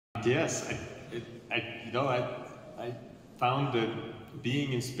Yes, I found that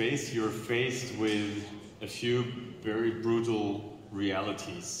being in space, you're faced with a few very brutal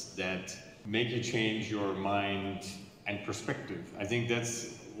realities that make you change your mind and perspective. I think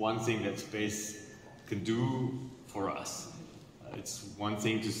that's one thing that space can do for us. It's one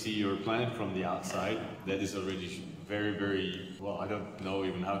thing to see your planet from the outside. That is already very, very, well, I don't know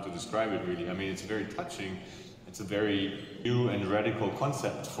even how to describe it really. I mean, it's very touching. It's a very new and radical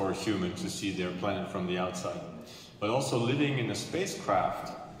concept for a human to see their planet from the outside. But also living in a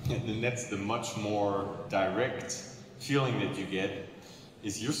spacecraft, and that's the much more direct feeling that you get,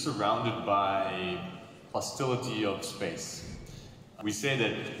 is you're surrounded by hostility of space. We say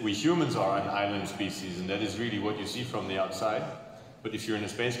that we humans are an island species, and that is really what you see from the outside. But if you're in a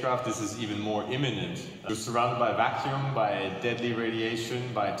spacecraft, this is even more imminent. You're surrounded by vacuum, by deadly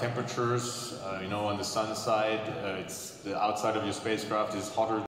radiation, by temperatures. On the sun side, the outside of your spacecraft is hotter